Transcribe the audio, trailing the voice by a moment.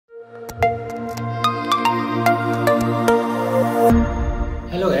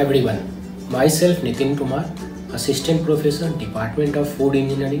Hello everyone, myself NITIN Kumar, Assistant Professor, Department of Food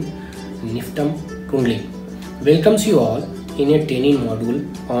Engineering, NIFTEM, Kundli, welcomes you all in a training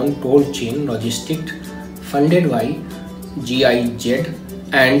module on cold chain logistics funded by GIZ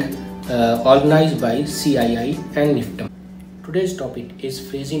and organized by CII and NIFTEM. Today's topic is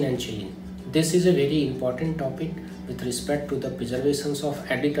freezing and chilling. This is a very important topic with respect to the preservation of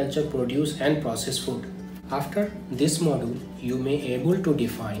agriculture produce and processed food. After this module, you may able to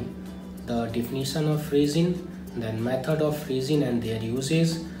define the definition of freezing, then method of freezing and their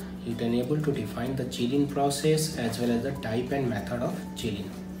uses. You can able to define the chilling process as well as the type and method of chilling.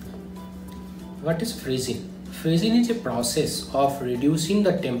 What is freezing? Freezing is a process of reducing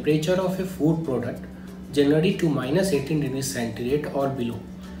the temperature of a food product generally to -18 degrees centigrade or below,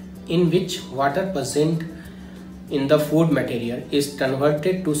 in which water present in the food material is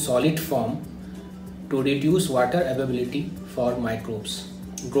converted to solid form to reduce water availability for microbes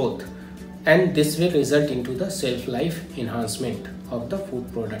growth, and this will result into the shelf life enhancement of the food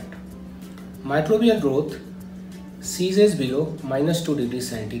product. Microbial growth ceases below -2 degrees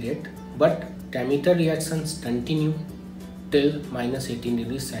centigrade, but chemical reactions continue till -18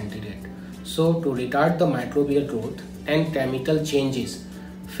 degrees centigrade. So to retard the microbial growth and chemical changes,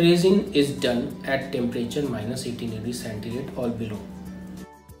 freezing is done at temperature -18 degrees centigrade or below.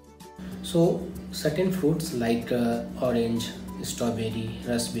 So certain fruits like orange, strawberry,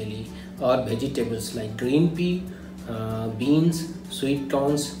 raspberry, or vegetables like green pea, beans, sweet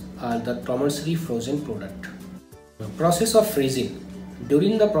corns are the commercially frozen product. Process of freezing.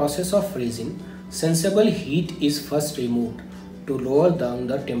 During the process of freezing, sensible heat is first removed to lower down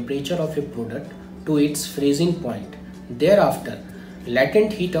the temperature of a product to its freezing point. Thereafter,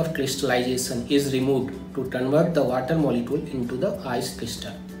 latent heat of crystallization is removed to convert the water molecule into the ice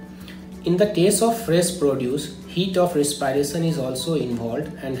crystal. In the case of fresh produce, heat of respiration is also involved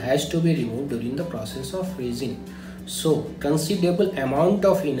and has to be removed during the process of freezing. So, considerable amount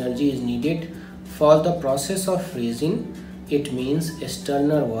of energy is needed for the process of freezing. It means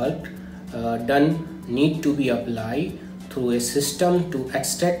external work done need to be applied through a system to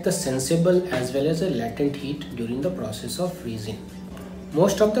extract the sensible as well as a latent heat during the process of freezing.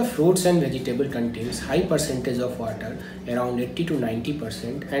 Most of the fruits and vegetable contains high percentage of water, around 80 to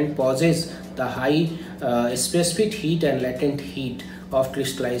 90%, and possess the high specific heat and latent heat of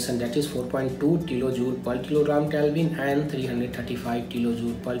crystallization, that is 4.2 kilojoule per kilogram Kelvin and 335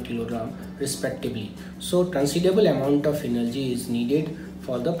 kilojoule per kilogram respectively. So considerable amount of energy is needed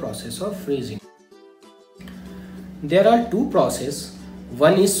for the process of freezing. There are two processes.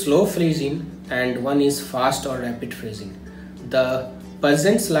 One is slow freezing and one is fast or rapid freezing. The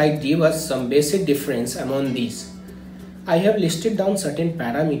present slide gives us some basic difference among these. I have listed down certain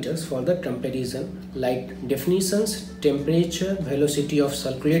parameters for the comparison like definitions, temperature, velocity of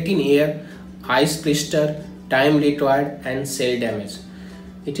circulating air, ice crystal, time required, and cell damage.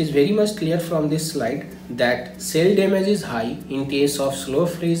 It is very much clear from this slide that cell damage is high in case of slow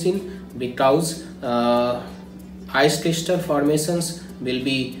freezing because ice crystal formations will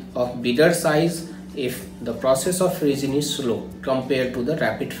be of bigger size if the process of freezing is slow compared to the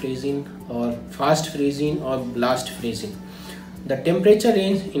rapid freezing or fast freezing or blast freezing. The temperature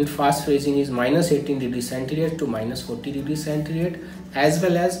range in fast freezing is -18 degrees centigrade to -40 degrees centigrade, as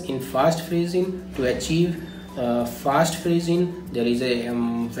well as in fast freezing. To achieve fast freezing, there is a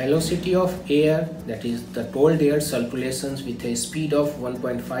velocity of air, that is the cold air circulations, with a speed of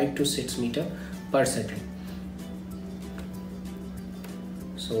 1.5 to 6 meter per second.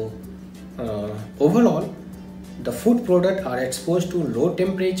 So overall, the food products are exposed to low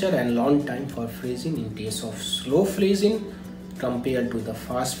temperature and long time for freezing in case of slow freezing compared to the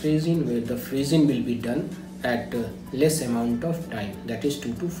fast freezing, where the freezing will be done at less amount of time, that is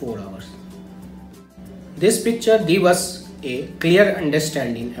 2 to 4 hours. This picture gives us a clear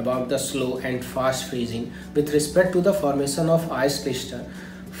understanding about the slow and fast freezing with respect to the formation of ice crystal.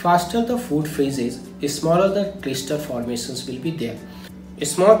 Faster the food freezes, smaller the crystal formations will be there. A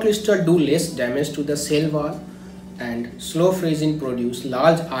small crystal do less damage to the cell wall, and slow freezing produce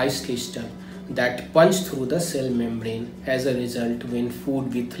large ice crystal that punch through the cell membrane. As a result, when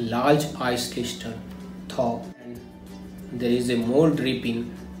food with large ice crystal thaw, and there is a more dripping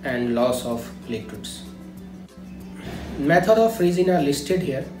and loss of liquids. Method of freezing are listed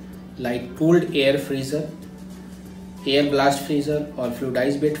here, like cooled air freezer, air blast freezer or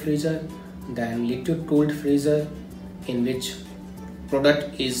fluidized bed freezer, then liquid cooled freezer in which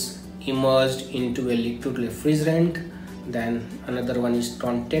product is immersed into a liquid refrigerant. Then another one is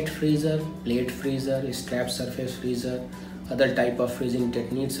contact freezer, plate freezer, scrap surface freezer. Other type of freezing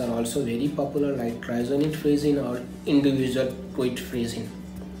techniques are also very popular like cryogenic freezing or individual quick freezing.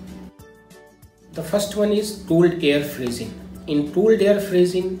 The first one is cooled air freezing. In cooled air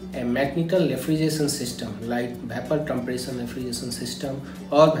freezing, a mechanical refrigeration system like vapor compression refrigeration system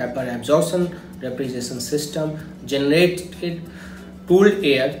or vapor absorption refrigeration system generated cooled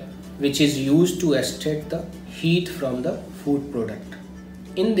air which is used to extract the heat from the food product.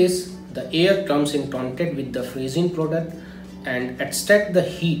 In this, the air comes in contact with the freezing product and extract the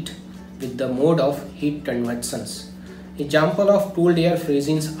heat with the mode of heat conversions. Example of cooled air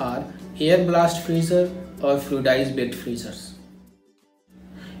freezings are air blast freezer or fluidized bed freezers.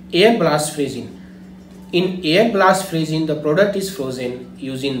 Air blast freezing. In air blast freezing, the product is frozen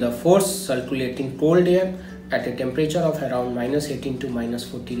using the forced circulating cold air at a temperature of around -18 to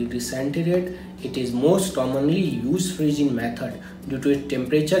 -40 degrees centigrade. It is most commonly used freezing method due to its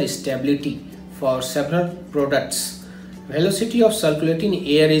temperature stability for several products. Velocity of circulating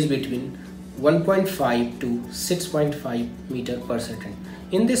air is between 1.5 to 6.5 meter per second.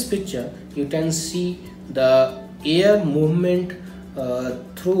 In this picture, you can see the air movement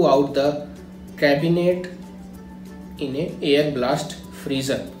throughout the cabinet in a air blast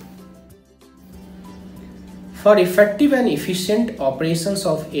freezer. For effective and efficient operations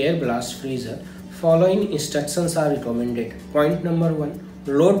of air blast freezer, following instructions are recommended. Point number 1.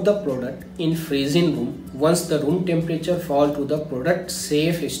 Load the product in freezing room once the room temperature falls to the product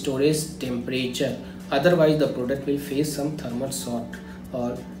safe storage temperature. Otherwise, the product will face some thermal shock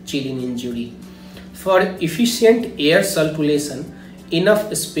or chilling injury. For efficient air circulation,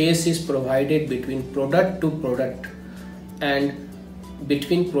 enough space is provided between product to product and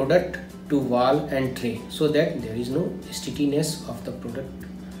between product to wall and tray so that there is no stickiness of the product.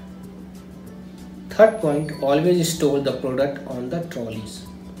 Third point, always store the product on the trolleys.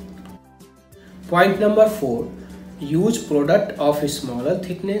 Point number 4, use product of a smaller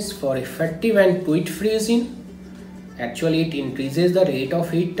thickness for effective and quick freezing. Actually, it increases the rate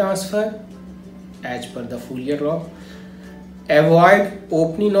of heat transfer as per the Fourier law. Avoid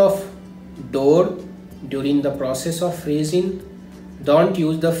opening of door during the process of freezing. Don't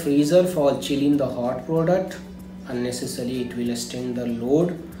use the freezer for chilling the hot product. Unnecessarily, it will extend the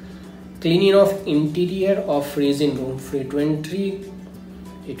load. Cleaning of interior of freezing room frequently.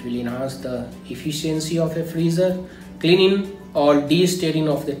 It will enhance the efficiency of a freezer. Cleaning or de-stirring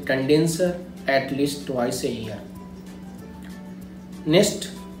of the condenser at least twice a year. Next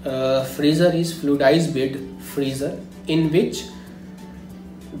freezer is fluidized bed freezer, in which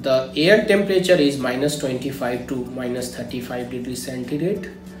the air temperature is -25 to -35 degrees centigrade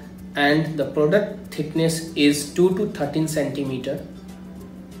and the product thickness is 2 to 13 centimeter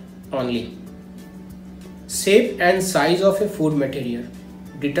only. Shape and size of a food material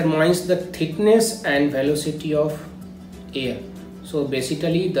determines the thickness and velocity of air. So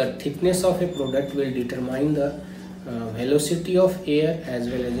basically, the thickness of a product will determine the velocity of air as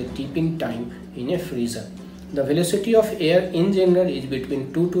well as the keeping time in a freezer. The velocity of air in general is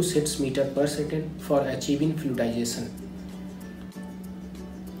between 2 to 6 meter per second for achieving fluidization.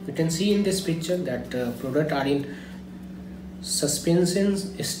 You can see in this picture that products are in suspension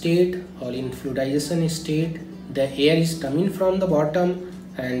state or in fluidization state. The air is coming from the bottom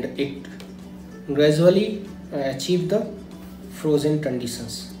and it gradually achieve the frozen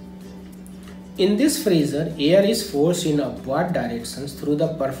conditions. In this freezer, air is forced in upward directions through the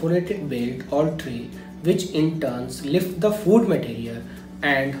perforated belt or tray, which in turn lift the food material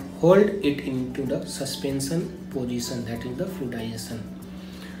and hold it into the suspension position, that is the fluidization.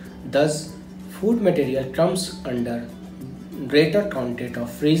 Thus, food material comes under greater contact of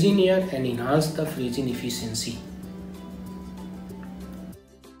freezing air and enhance the freezing efficiency.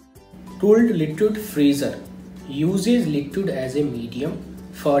 Cooled liquid freezer uses liquid as a medium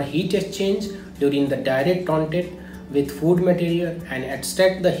for heat exchange during the direct contact with food material and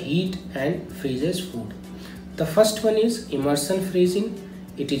extract the heat and freezes food. The first one is immersion freezing.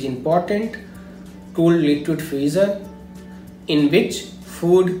 It is important cooled liquid freezer in which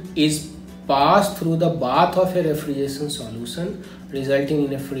food is passed through the bath of a refrigeration solution, resulting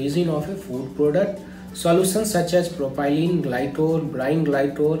in a freezing of a food product. Solutions such as propylene glycol, brine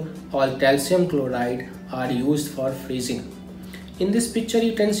glycol or calcium chloride are used for freezing. In this picture,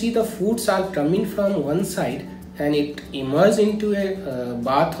 you can see the foods are coming from one side and it immerses into a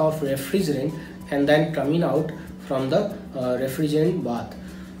bath of refrigerant and then coming out from the refrigerant bath.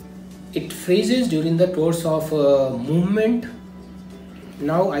 It freezes during the course of movement.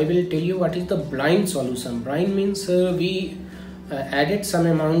 Now I will tell you what is the brine solution. Brine means we added some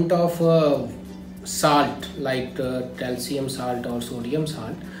amount of salt like calcium salt or sodium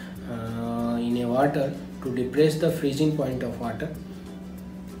salt in a water to depress the freezing point of water.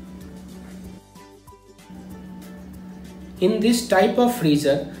 In this type of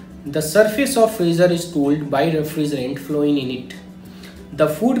freezer, The surface of freezer is cooled by refrigerant flowing in it. The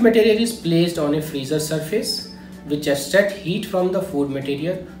food material is placed on a freezer surface which extracts heat from the food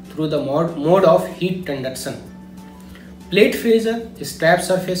material through the mode of heat conduction. Plate freezer, strap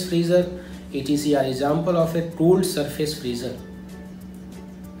surface freezer, etc. are example of a cooled surface freezer.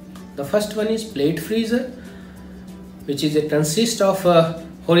 The first one is plate freezer, which is consists of a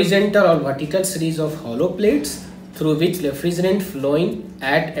horizontal or vertical series of hollow plates through which refrigerant flowing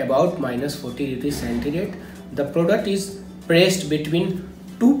at about -40 degrees centigrade. The product is pressed between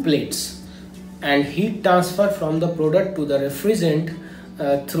two plates and heat transfer from the product to the refrigerant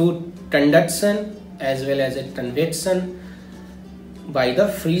through conduction as well as a convection by the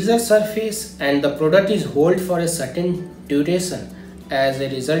freezer surface, and the product is held for a certain duration as a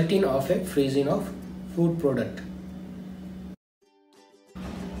resulting of a freezing of food product.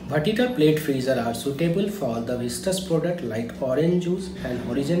 Vertical plate freezer are suitable for the viscous product like orange juice, and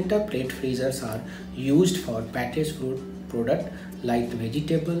horizontal plate freezers are used for packaged fruit product like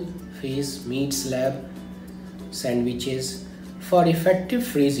vegetable, fish, meat slab, sandwiches. For effective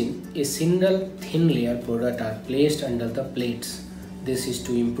freezing, a single thin layer product are placed under the plates. This is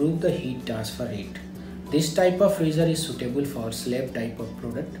to improve the heat transfer rate. This type of freezer is suitable for slab type of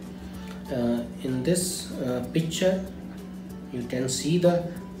product. In this picture, you can see the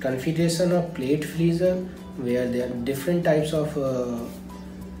configuration of plate freezer where there are different types of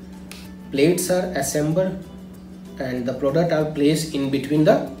plates are assembled and the product are placed in between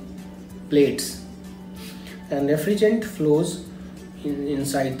the plates, and refrigerant flows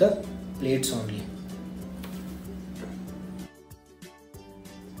inside the plates only.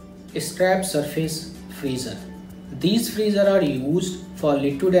 Strap surface freezer. These freezers are used for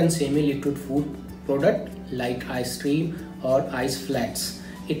liquid and semi-liquid food product like ice cream or ice flats.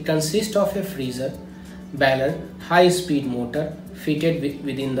 It consists of a freezer baler, high-speed motor fitted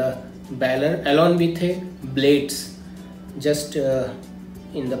within the baler along with a blades. Just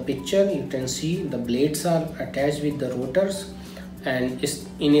in the picture you can see the blades are attached with the rotors, and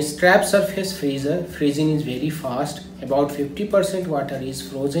in a strap surface freezer, freezing is very fast. About 50% water is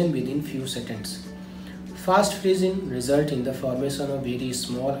frozen within few seconds. Fast freezing results in the formation of very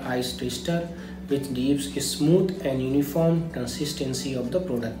small ice crystal which gives a smooth and uniform consistency of the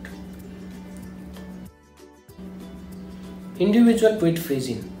product. Individual quick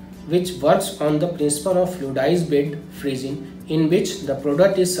freezing, which works on the principle of fluidized bed freezing, in which the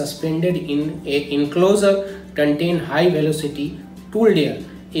product is suspended in an enclosure containing high velocity cooled air.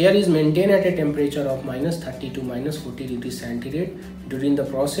 Air is maintained at a temperature of -30 to -40 degrees centigrade. During the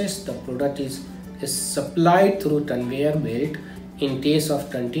process, the product is supplied through conveyor belt in case of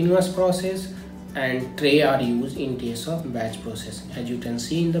continuous process, and tray are used in case of batch process. As you can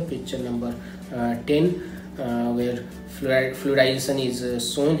see in the picture number 10 where fluidization is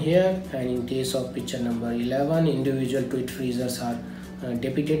shown here, and in case of picture number 11 individual quick freezers are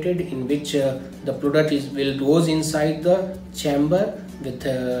depicted in which the product will goes inside the chamber with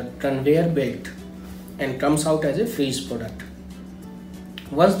a conveyor belt and comes out as a freeze product.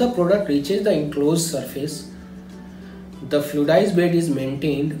 Once the product reaches the enclosed surface, the fluidized bed is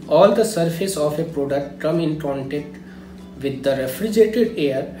maintained. All the surface of a product come in contact with the refrigerated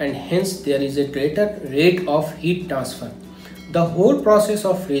air, and hence there is a greater rate of heat transfer. The whole process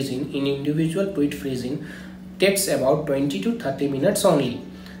of freezing in individual quick freezing takes about 20 to 30 minutes only.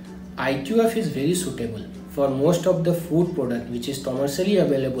 IQF is very suitable for most of the food product which is commercially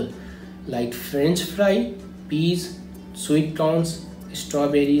available like French fry, peas, sweet corns,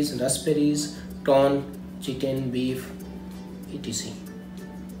 strawberries, raspberries, corn, chicken, beef, etc.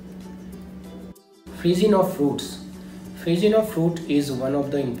 Freezing of fruits. Freezing of fruit is one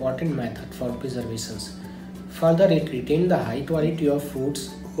of the important methods for preservations. Further, it retains the high quality of fruits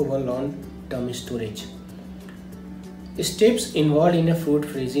over long-term storage. Steps involved in a fruit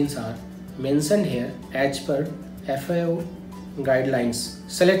freezing are mentioned here as per FAO guidelines.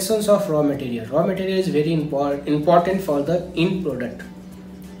 Selections of raw material. Raw material is very important for the end product.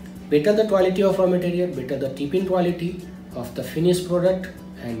 Better the quality of raw material, better the tipping quality of the finished product,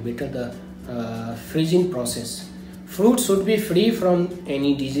 and better the freezing process. Fruit should be free from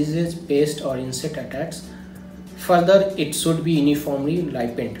any diseases, pest or insect attacks. Further, it should be uniformly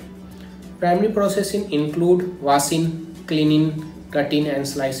ripened. Primary processing include washing, cleaning, cutting and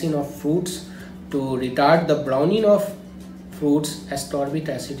slicing of fruits to retard the browning of fruits. Ascorbic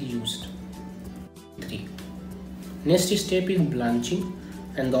acid used. 3. Next step is blanching,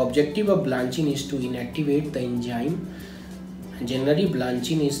 and the objective of blanching is to inactivate the enzyme. Generally,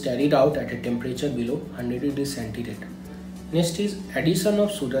 blanching is carried out at a temperature below 100 degrees centigrade. Next is addition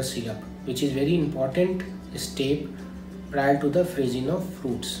of sugar syrup, which is very important step prior to the freezing of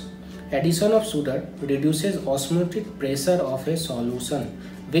fruits. Addition of sugar reduces osmotic pressure of a solution,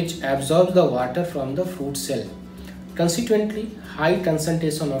 which absorbs the water from the fruit cell. Consequently, high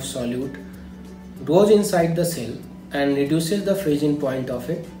concentration of solute goes inside the cell and reduces the freezing point of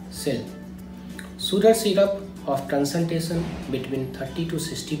a cell. Sugar syrup of concentration between 30 to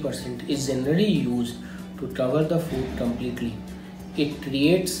 60% is generally used to cover the food completely. It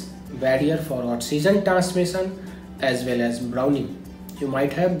creates barrier for oxygen transmission as well as browning. You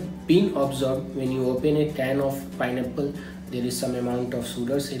might have been observed when you open a can of pineapple, there is some amount of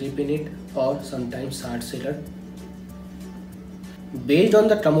sugar syrup in it or sometimes hard syrup. Based on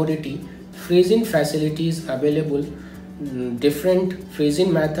the commodity, freezing facilities available, different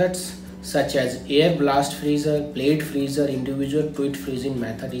freezing methods such as air blast freezer, plate freezer, individual quick freezing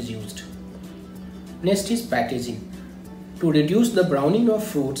method is used. Next is packaging. To reduce the browning of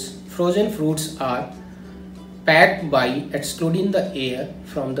fruits, frozen fruits are packed by excluding the air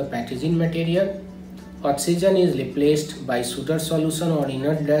from the packaging material. Oxygen is replaced by sugar solution or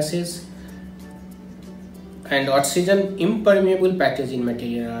inert gases, and oxygen impermeable packaging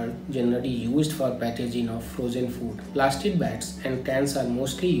material are generally used for packaging of frozen food. Plastic bags and cans are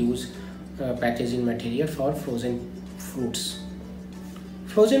mostly used packaging material for frozen fruits.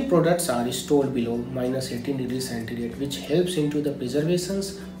 Frozen products are stored below -18 degrees centigrade, which helps into the preservation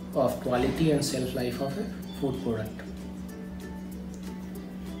of quality and shelf life of a food product.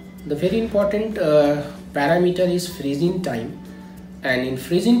 The very important parameter is freezing time, and in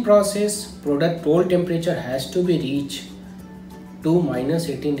freezing process, product cold temperature has to be reached to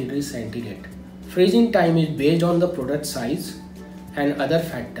 -18 degrees centigrade. Freezing time is based on the product size and other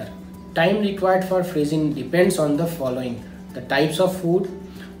factor. Time required for freezing depends on the following: the types of food,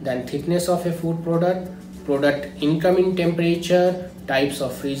 then thickness of a food product, product incoming temperature, types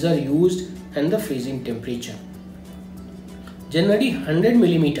of freezer used, and the freezing temperature. Generally 100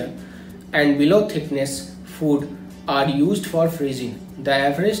 mm and below thickness food are used for freezing. The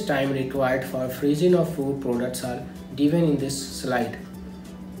average time required for freezing of food products are given in this slide.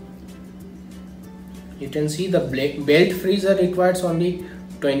 You can see the belt freezer requires only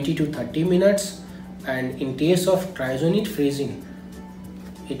 20 to 30 minutes, and in case of cryogenic freezing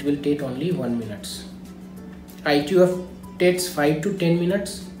it will take only 1 minute. IQF takes 5 to 10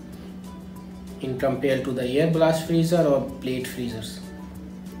 minutes in compared to the air blast freezer or plate freezers.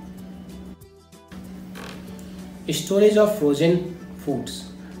 Storage of frozen foods.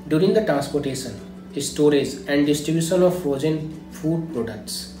 During the transportation, storage and distribution of frozen food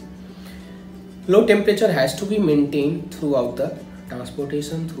products, low temperature has to be maintained throughout the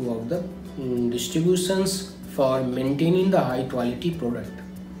transportation, throughout the distributions for maintaining the high quality product.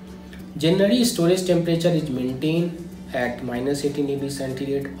 Generally, storage temperature is maintained at -18 degrees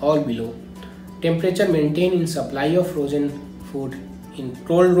centigrade or below. Temperature maintained in supply of frozen food in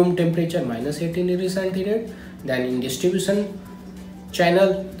cold room temperature -18 degrees centigrade. Then in distribution channel,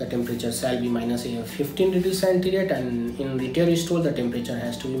 the temperature shall be -15 degrees centigrade, and in retail store the temperature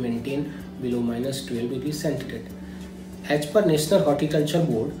has to be maintained below -12 degrees centigrade. As per National Horticulture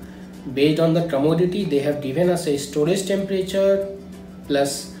Board, based on the commodity, they have given us a storage temperature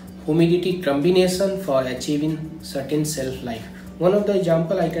plus humidity combination for achieving certain shelf life. One of the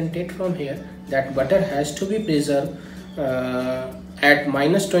example I can take from here, that butter has to be preserved at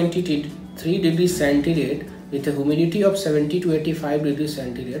 -23 degrees centigrade with a humidity of 70 to 85 degrees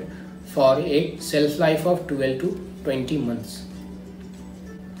centigrade for a shelf life of 12 to 20 months.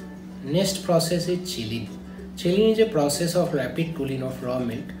 Next process is chilling. Chilling is a process of rapid cooling of raw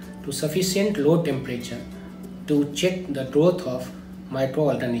milk to sufficient low temperature to check the growth of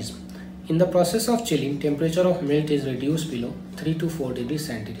microorganisms. In the process of chilling, temperature of milk is reduced below 3 to 4 degrees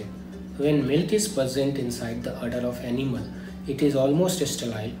centigrade. When milk is present inside the udder of animal, it is almost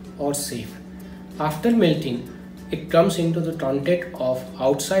sterile or safe. After melting, it comes into the contact of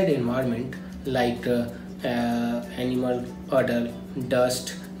outside environment like animal udder,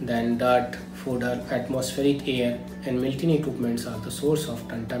 dust, then dirt, fodder, atmospheric air, and melting equipments are the source of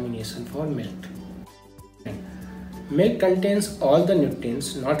contamination for milk. Milk contains all the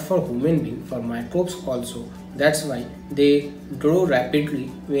nutrients not for human being, for microbes also. That's why they grow rapidly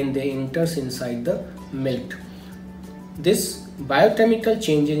when they enters inside the milk. This biochemical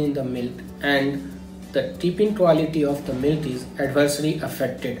changes in the milk and the tipping quality of the milk is adversely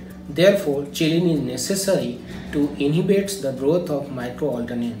affected. Therefore, chilling is necessary to inhibit the growth of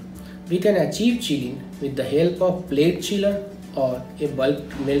microorganisms. We can achieve chilling with the help of plate chiller or a bulk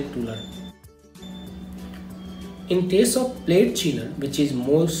milk cooler. In case of plate chiller, which is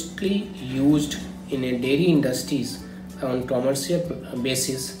mostly used in a dairy industries on commercial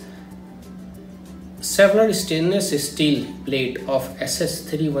basis, Several stainless steel plates of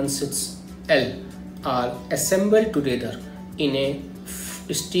SS316L are assembled together in a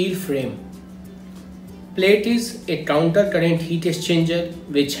steel frame. Plate is a counter-current heat exchanger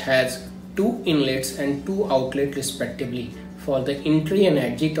which has two inlets and two outlets respectively for the entry and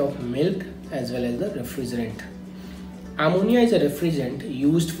exit of milk as well as the refrigerant. Ammonia is a refrigerant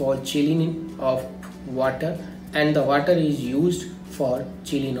used for chilling of water, and the water is used for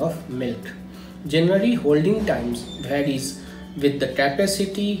chilling of milk. Generally, holding times varies with the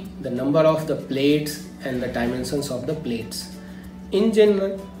capacity, the number of the plates and the dimensions of the plates. In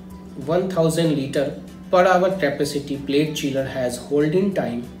general, 1000 liter per hour capacity plate chiller has holding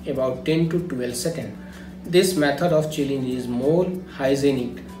time about 10 to 12 seconds. This method of chilling is more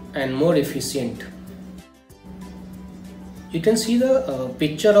hygienic and more efficient. You can see the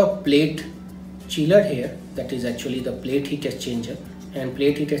picture of plate chiller here, that is actually the plate heat exchanger, and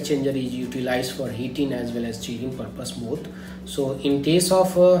plate heat exchanger is utilized for heating as well as chilling purpose both. So in case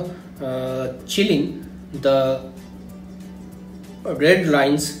of chilling, the red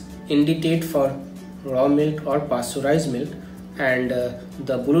lines indicate for raw milk or pasteurized milk, and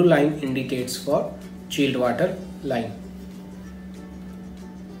the blue line indicates for chilled water line.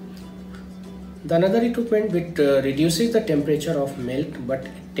 The another equipment which reduces the temperature of milk but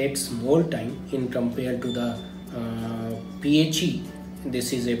it takes more time in compared to the PHE.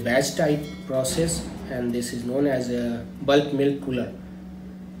 This is a batch type process, and this is known as a bulk milk cooler,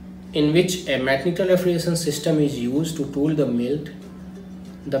 in which a mechanical refrigeration system is used to cool the milk.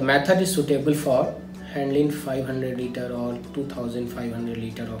 The method is suitable for handling 500 liter or 2500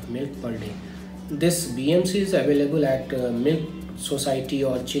 liter of milk per day. This BMC is available at Milk Society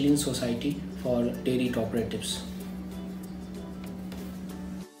or Chilling Society for dairy cooperatives.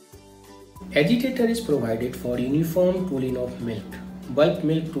 Agitator is provided for uniform cooling of milk. Bulk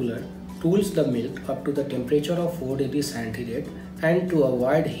milk cooler cools the milk up to the temperature of 4 degrees centigrade, and to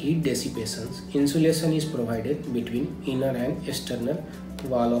avoid heat dissipation, insulation is provided between inner and external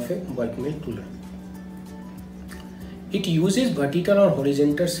wall of a bulk milk cooler. It uses vertical or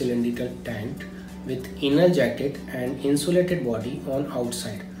horizontal cylindrical tank with inner jacket and insulated body on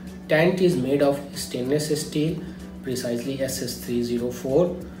outside. Tank is made of stainless steel, precisely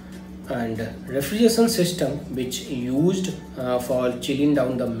SS304, and refrigeration system which used for chilling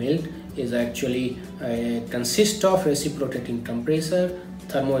down the milk is actually consists of reciprocating compressor,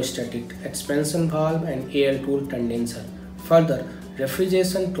 thermostatic expansion valve and air-cooled condenser. Further,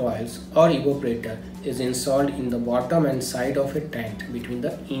 refrigeration coils or evaporator is installed in the bottom and side of a tank between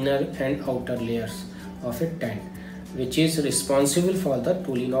the inner and outer layers of a tank, which is responsible for the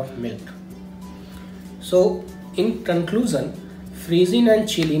cooling of milk. So in conclusion, freezing and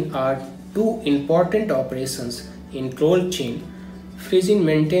chilling are two important operations in cold chain. Freezing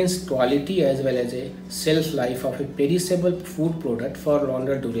maintains quality as well as a shelf life of a perishable food product for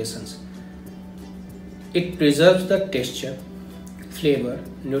longer durations. It preserves the texture, flavor,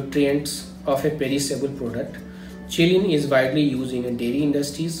 nutrients of a perishable product. Chilling is widely used in dairy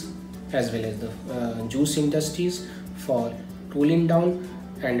industries as well as the juice industries for cooling down,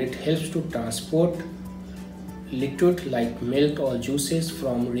 and it helps to transport liquid like milk or juices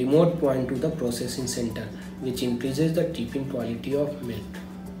from remote point to the processing center, which increases the tipping quality of milk.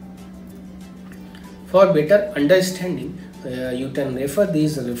 For better understanding, you can refer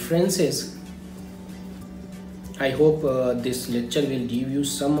these references. I hope this lecture will give you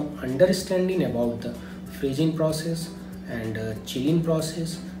some understanding about the freezing process and chilling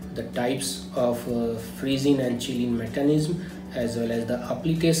process, the types of freezing and chilling mechanism, as well as the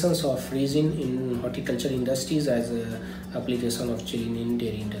applications of freezing in horticulture industries as application of chilling in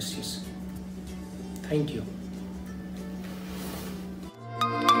dairy industries. Thank you.